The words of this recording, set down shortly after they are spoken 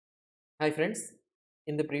Hi friends,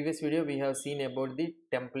 in the previous video we have seen about the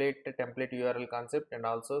template URL concept and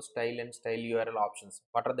also style URL options.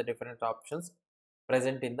 What are the different options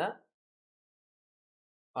present in the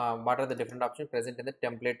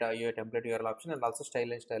template URL option and also style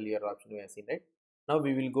URL option we have seen, right? Now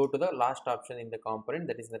we will go to the last option in the component,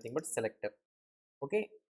 that is nothing but selector. Okay,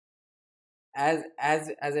 as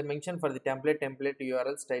I mentioned, for the template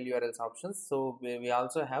URL style URLs options, so we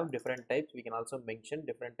also have different types. We can also mention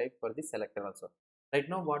different types for the selector also. Right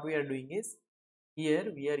now what we are doing is,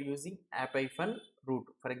 here we are using app-root.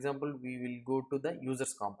 For example, we will go to the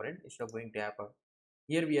users component instead of going to app.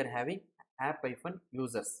 Here we are having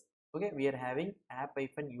app-users. Okay, we are having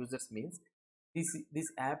app-users means this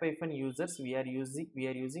app-users we are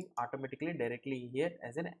using automatically directly here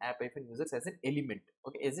as an app-users as an element.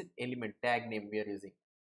 Okay, as an element tag name we are using.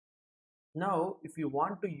 Now if you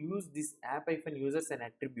want to use this app-users an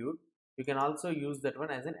attribute, you can also use that one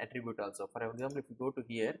as an attribute also. For example, if you go to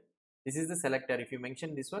here, this is the selector. If you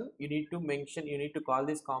mention this one, you need to call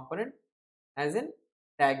this component as an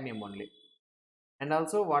tag name only. And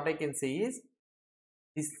also what I can say is,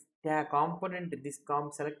 this tag component, this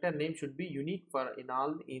selector name should be unique for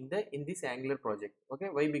in this Angular project. Okay,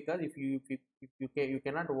 why? Because if you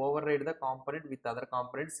cannot override the component with other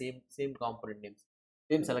components, same component names,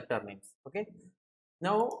 same selector names. Okay,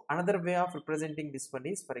 now another way of representing this one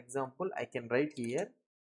is, for example, I can write here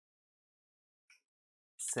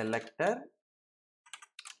selector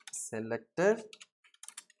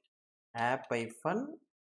app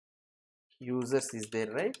users is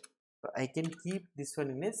there, right? So I can keep this one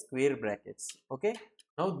in a square brackets. Okay,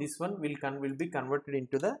 now this one will be converted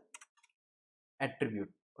into the attribute.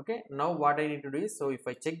 Okay, now what I need to do is, so if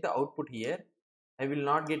I check the output here, I will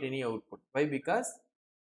not get any output. Why? Because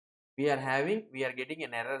we are getting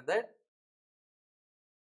an error that,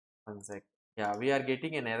 one sec, yeah, we are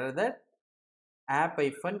getting an error that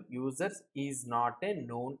app-users is not a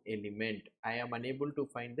known element. I am unable to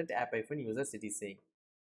find that app-users, it is saying.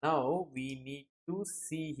 Now we need to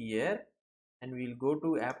see here, and we will go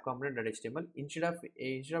to app component.html. Instead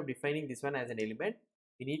of defining this one as an element,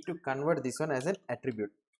 we need to convert this one as an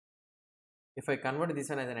attribute. If I convert this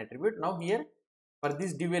one as an attribute, now here for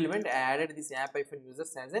this div element I added this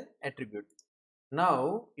app-users as an attribute.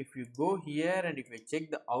 Now if you go here and if I check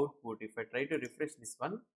the output, if I try to refresh this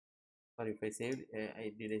one, or if I save,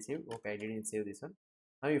 did I save? Okay, I didn't save this one.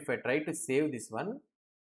 Now if I try to save this one,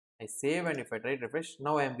 I save, and if I try to refresh,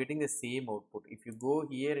 now I am getting the same output. If you go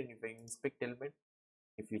here and if I inspect element,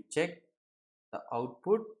 if you check the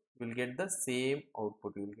output, you will get the same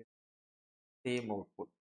output. You will get same output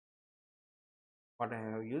what I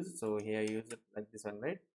have used. So here I use it like this one,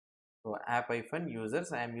 right? So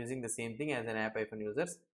app-users, I am using the same thing as an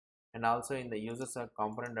app-users, and also in the users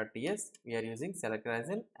component.ts we are using selector as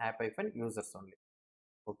an app-users only.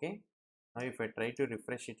 Okay, now if I try to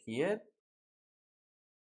refresh it here,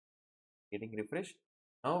 getting refresh,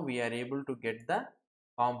 now we are able to get the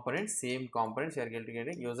components, same components. We are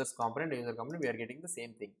getting users component, user component, we are getting the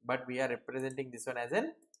same thing, but we are representing this one as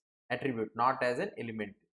an attribute, not as an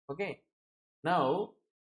element. Okay, now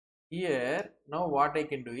here, now what I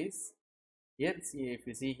can do is, here see, if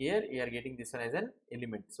you see here, we are getting this one as an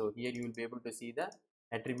element. So here you will be able to see the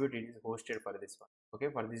attribute it is hosted for this one. Okay,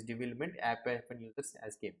 for this div element app-users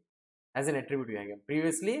as an attribute we have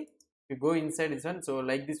previously. If you go inside this one, so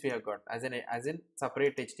like this we have got as an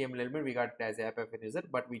separate HTML element, we got it as app-user,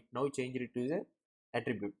 but we now change it to the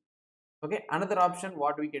attribute. Okay, another option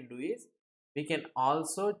what we can do is, we can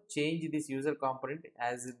also change this user component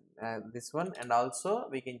as this one, and also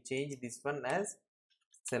we can change this one as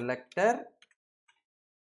selector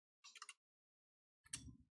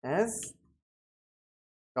as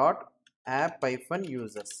dot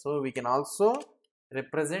app-users. So we can also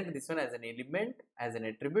represent this one as an element, as an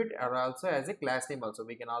attribute, or also as a class name also.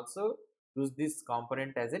 We can also use this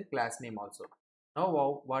component as a class name also.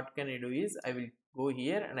 Now what can I do is, I will go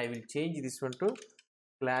here and I will change this one to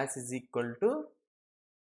class is equal to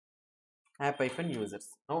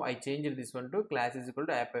app-users. Now I changed this one to class is equal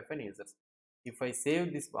to app-users. If I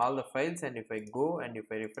save this all the files and if I go and if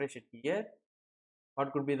I refresh it here,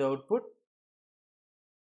 what could be the output?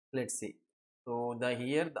 Let's see. So the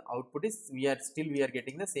here the output is, we are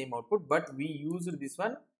getting the same output, but we used this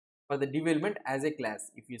one for the div element as a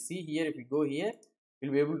class. If you see here, if you go here,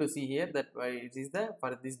 you'll be able to see here that it is the,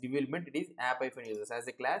 for this div element it is app-users as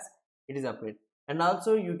a class, it is applied. And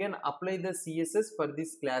also you can apply the CSS for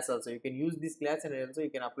this class also. You can use this class, and also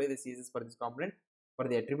you can apply the CSS for this component. For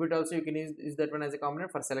the attribute also you can use that one as a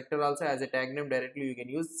component. For selector also as a tag name directly you can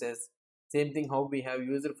use as same thing how we have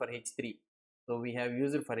used for h3. So we have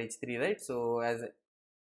used for h3, right? So as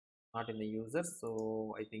not in the users.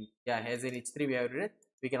 So I think, yeah, as in h3 we have written.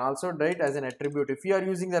 We can also write as an attribute. If you are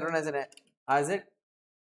using that one as a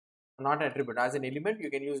not attribute, as an element, you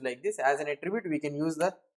can use like this. As an attribute, we can use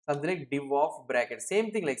the something like div of bracket.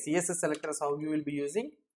 Same thing like CSS selectors, how you will be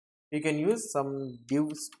using. You can use some div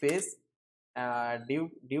space,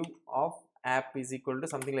 div of app is equal to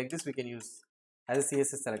something like this. We can use as a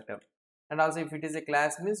CSS selector. And also if it is a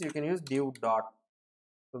class means you can use div dot.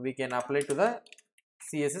 So we can apply to the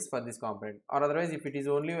CSS for this component. Or otherwise if it is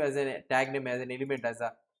only as a tag name, as an element, as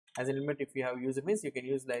an element, if you have user means you can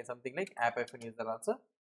use like something like app user also.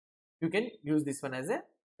 You can use this one as a,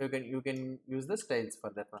 you can use the styles for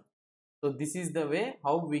that one. So this is the way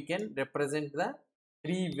how we can represent the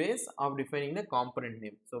three ways of defining the component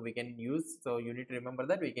name. So we can use, so you need to remember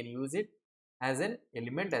that we can use it as an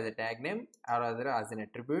element, as a tag name, or other as an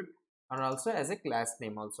attribute, and also as a class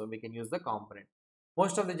name also we can use the component.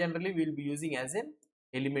 Most of the generally we will be using as an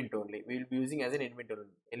element only. We will be using as an element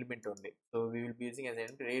only. So we will be using as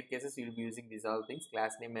an rare cases you will be using these all things,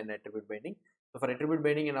 class name and attribute binding. So for attribute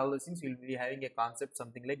binding and all those things, we will be having a concept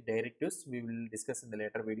something like directives. We will discuss in the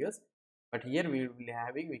later videos. But here we will be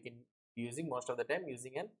having, we can be using most of the time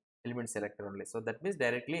using an element selector only. So that means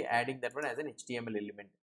directly adding that one as an HTML element,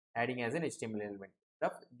 adding as an HTML element.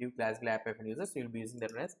 Of div class app users, we will be using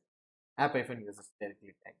that one as app users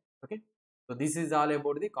directly tag. Okay. So this is all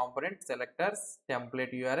about the component selectors,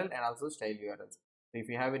 template URL, and also style URLs. So if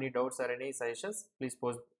you have any doubts or any suggestions, please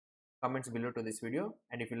post comments below to this video.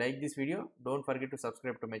 And if you like this video, don't forget to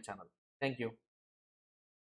subscribe to my channel. Thank you.